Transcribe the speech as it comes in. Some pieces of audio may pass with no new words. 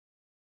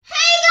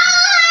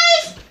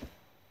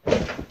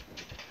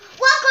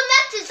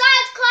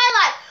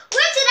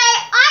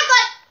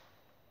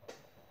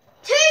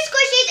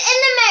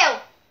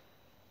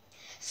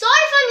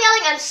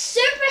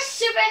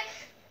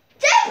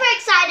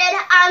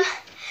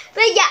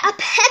But yeah, a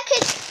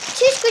package,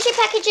 2 squishy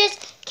packages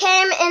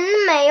came in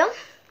the mail.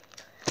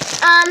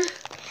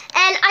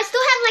 And I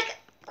still have like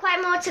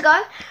quite more to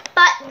go.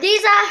 But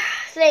these are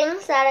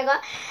things that I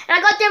got. And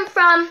I got them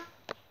from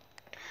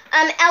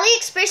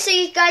AliExpress, so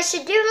you guys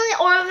should definitely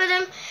order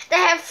them. They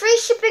have free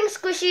shipping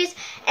squishies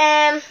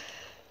and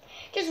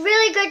just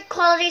really good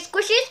quality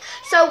squishies.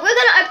 So we're going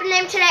to open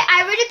them today.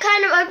 I already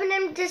kind of opened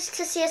them just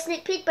to see a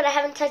sneak peek, but I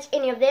haven't touched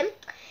any of them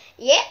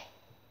yet.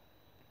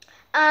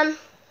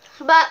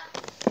 But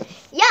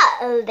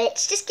yeah,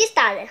 let's just get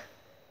started.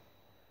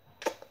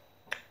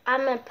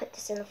 I'm going to put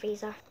this in the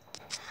freezer.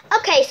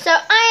 Okay, so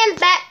I am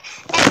back,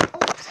 and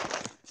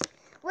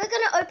we're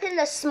going to open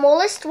the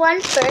smallest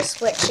one first,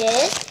 which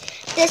is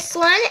this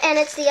one, and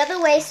it's the other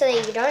way so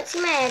that you don't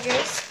see my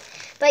address.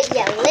 But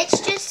yeah, let's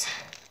just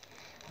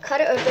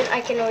cut it open.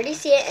 I can already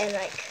see it, and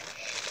like,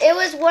 it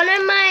was one of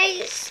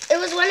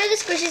the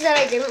squishies that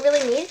I didn't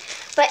really need,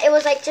 but it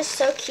was like just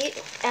so cute,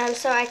 and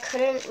so I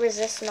couldn't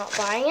resist not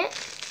buying it.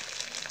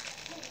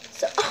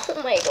 So,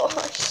 oh my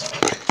gosh.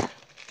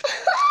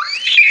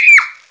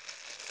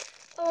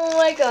 Oh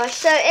my gosh,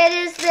 so it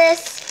is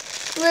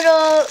this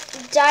little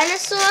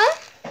dinosaur.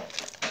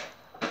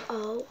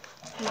 Oh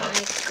my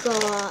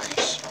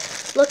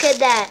gosh. Look at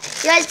that.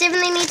 You guys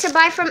definitely need to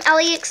buy from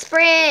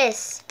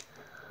AliExpress.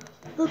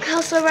 Look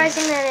how so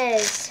rising that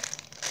is.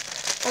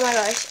 Oh my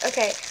gosh.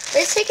 Okay,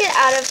 let's take it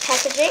out of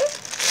packaging.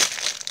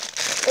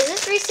 Is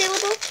this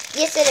resealable?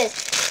 Yes, it is.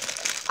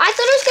 I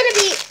thought it was going to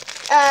be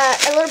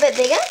a little bit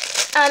bigger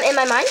in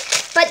my mind,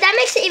 but that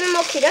makes it even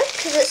more cuter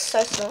because it's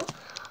so small.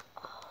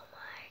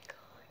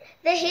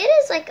 The head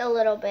is like a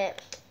little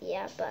bit,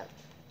 yeah, but.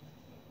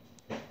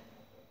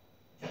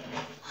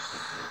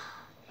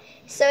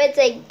 So it's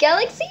a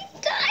Galaxy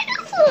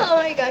Dinosaur. Oh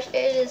my gosh,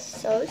 it is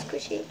so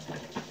squishy.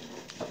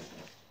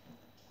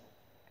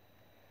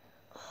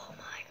 Oh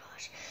my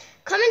gosh.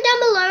 Comment down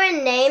below a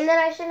name that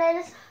I should name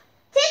this.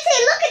 Titsy,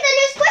 look at the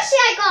new squishy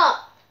I got.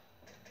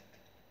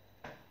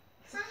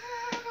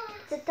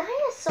 It's a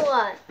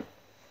dinosaur.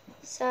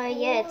 So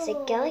yeah, it's a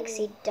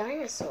Galaxy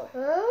Dinosaur.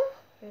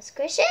 And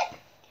squish it.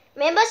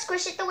 Remember,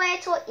 squish it the way I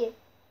taught you.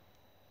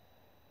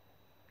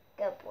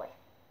 Good boy.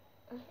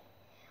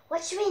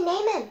 What should we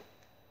name him?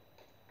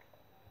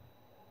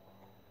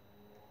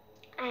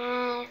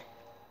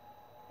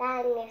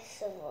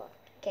 Dinosaur.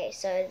 Okay,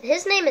 so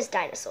his name is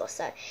Dinosaur.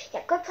 So,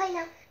 yeah, go play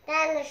now.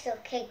 Dinosaur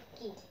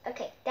Kiki.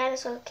 Okay,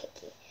 Dinosaur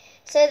Kiki.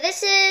 So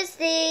this is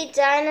the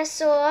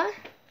dinosaur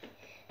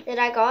that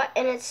I got,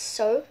 and it's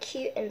so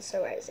cute and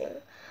so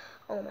rising.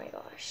 Oh my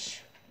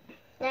gosh.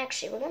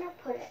 Actually, we're going to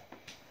put it.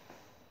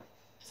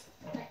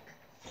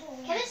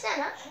 Can it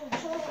stand up?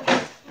 So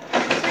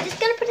we're just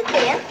going to put it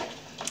there.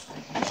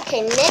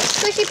 Okay,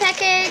 next squishy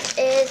package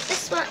is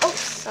this one. Oh,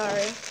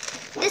 sorry.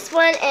 This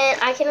one,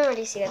 and I can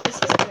already see that this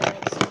is going to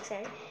make so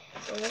exciting.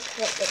 So let's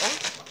put it bigger.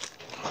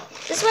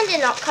 This one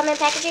did not come in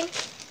packaging.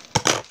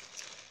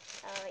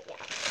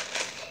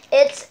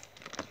 Yeah.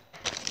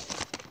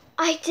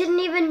 I didn't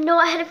even know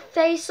I had a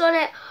face on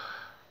it.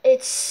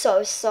 It's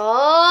so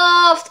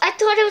soft. I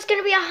thought it was going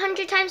to be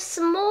 100 times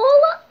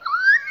smaller.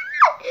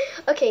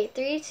 Okay,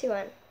 3, 2,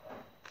 1.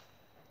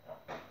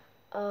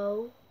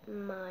 Oh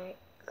my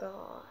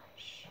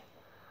gosh.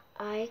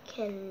 I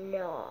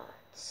cannot.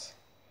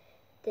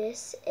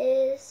 This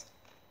is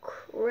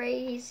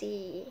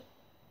crazy.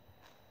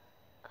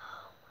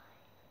 Oh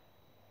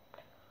my.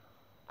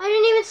 I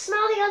didn't even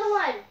smell the other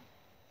one.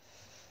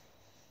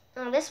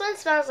 Oh, this one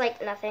smells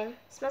like nothing. It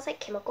smells like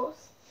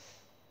chemicals.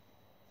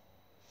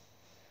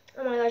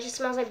 Oh my gosh, it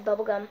smells like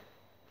bubblegum.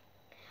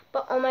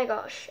 But oh my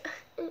gosh.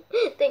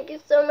 Thank you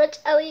so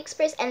much,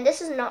 AliExpress. And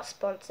this is not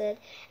sponsored,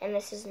 and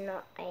this is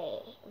not a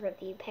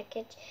review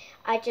package.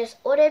 I just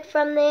ordered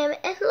from them,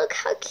 and look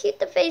how cute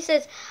the face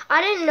is.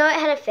 I didn't know it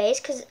had a face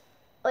because,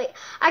 like,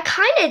 I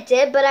kind of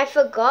did, but I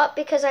forgot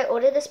because I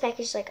ordered this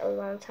package like a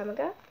long time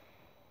ago.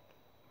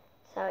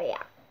 So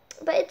yeah,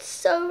 but it's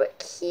so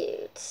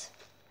cute.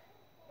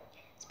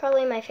 It's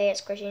probably my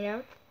favorite squishy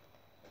now.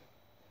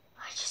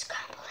 I just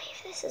can't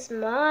believe this is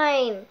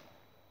mine.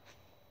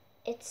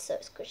 It's so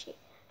squishy.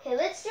 Okay,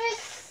 let's do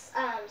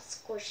a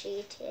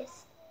squishy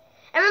test.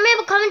 And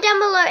remember, comment down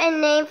below a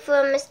name for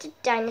Mr.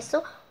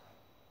 Dinosaur.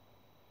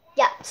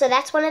 Yeah, so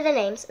that's one of the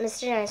names,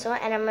 Mr. Dinosaur.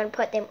 And I'm going to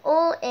put them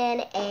all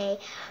in a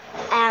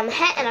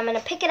hat, and I'm going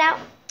to pick it out.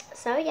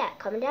 So yeah,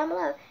 comment down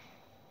below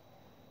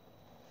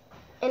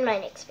in my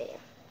next video.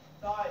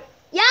 Hi.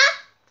 Yeah?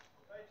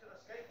 We're going to the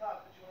skate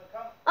park. Did you want to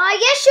come? Oh,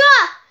 yeah,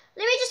 sure.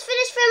 Let me just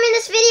finish filming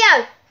this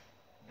video.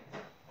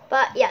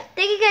 But yeah,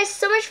 thank you guys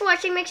so much for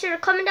watching. Make sure to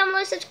comment down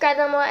below, subscribe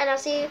down below, and I'll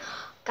see you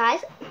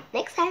guys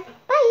next time.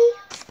 Bye.